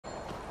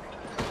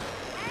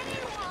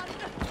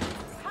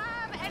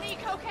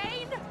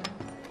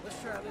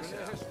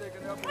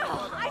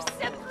I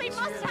simply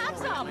must have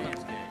some!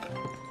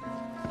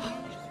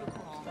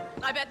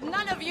 I bet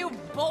none of you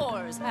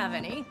boars have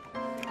any.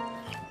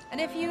 And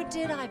if you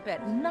did, I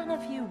bet none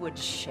of you would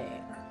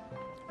share.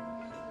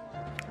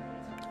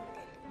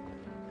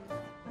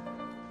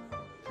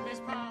 Miss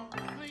Powell,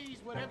 please,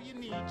 whatever you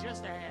need,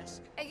 just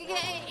ask.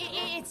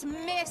 It's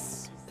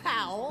Miss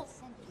Powell,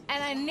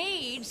 and I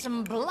need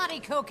some bloody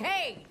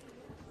cocaine.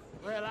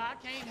 Well, I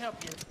can't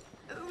help you.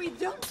 We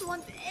don't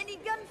want any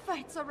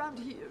gunfights around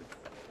here.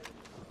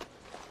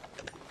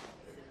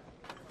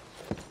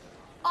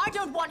 I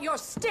don't want your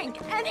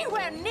stink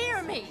anywhere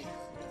near me!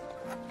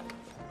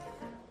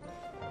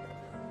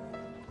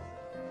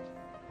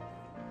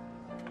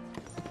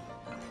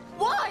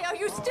 Why are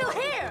you still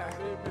here?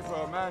 Leave me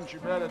for a man she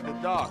met at the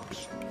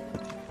docks.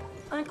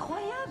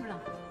 Incroyable!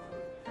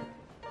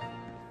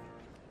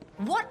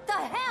 What the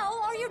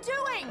hell are you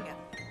doing?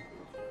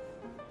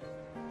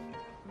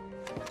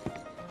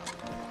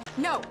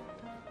 No!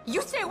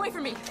 You stay away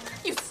from me,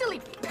 you silly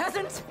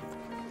peasant!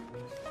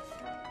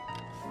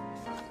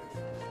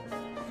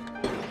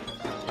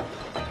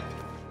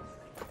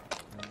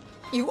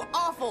 You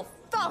awful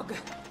thug!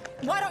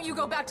 Why don't you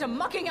go back to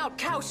mucking out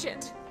cow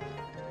shit?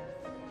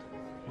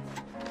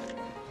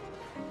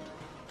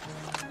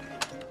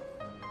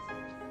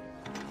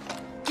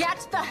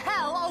 Get the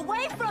hell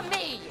away from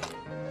me!